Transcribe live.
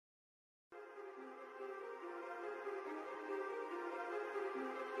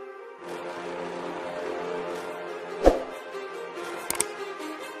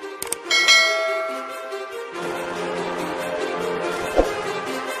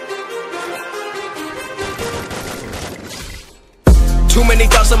many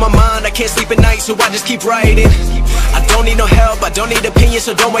thoughts on my mind, I can't sleep at night, so I just keep writing. I don't need no help, I don't need opinions,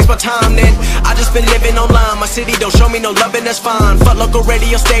 so don't waste my time then. I just been living online, my city don't show me no love and that's fine. Fuck local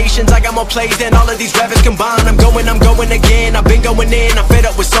radio stations, I got more plays than all of these rappers combined. I'm going again, I've been going in, I'm fed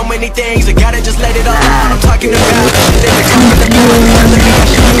up with so many things, I gotta just let it all out. I'm talking about shit that they're talking about,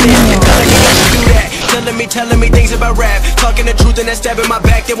 telling me things about rap, talking the truth and that stabbing my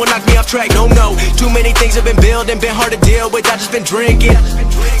back, that will knock me off track. No, too many things have been building, been hard to deal with, I just been drinking.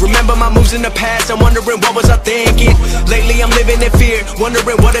 Remember my moves in the past, I'm wondering what was I thinking. Lately I'm living in fear,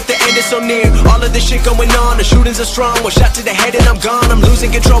 wondering what if the end is so near. All of this shit going on, the shootings are strong, one shot to the head and I'm gone. I'm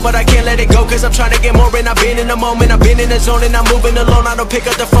losing control but I can't let it go, cause I'm trying to get more. And I've been in the moment, I've been in the zone, and I'm moving alone. I don't pick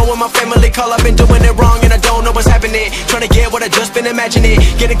up the phone when my family call, I've been doing it wrong and I don't know what's happening. Trying to get what I just been imagining,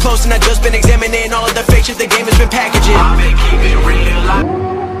 getting close and I just been examining all of the fake shit the game has been packaging. I've been keeping it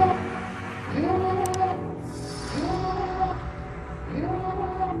real.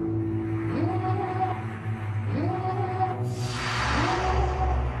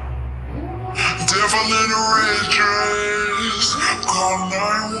 Devil in a red dress, call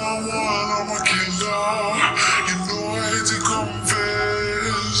 911, I'm a killer. You know I hate to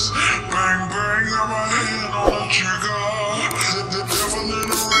confess. Bang bang, got my hand on the trigger. The devil in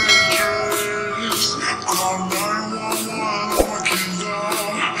a red dress, call 911, I'm a killer.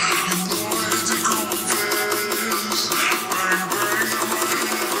 You know I hate to confess. Bang bang, got my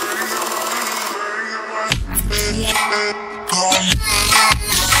hand, call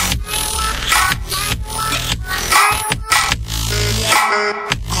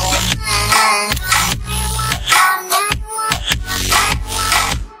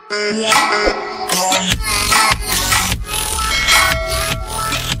yeah.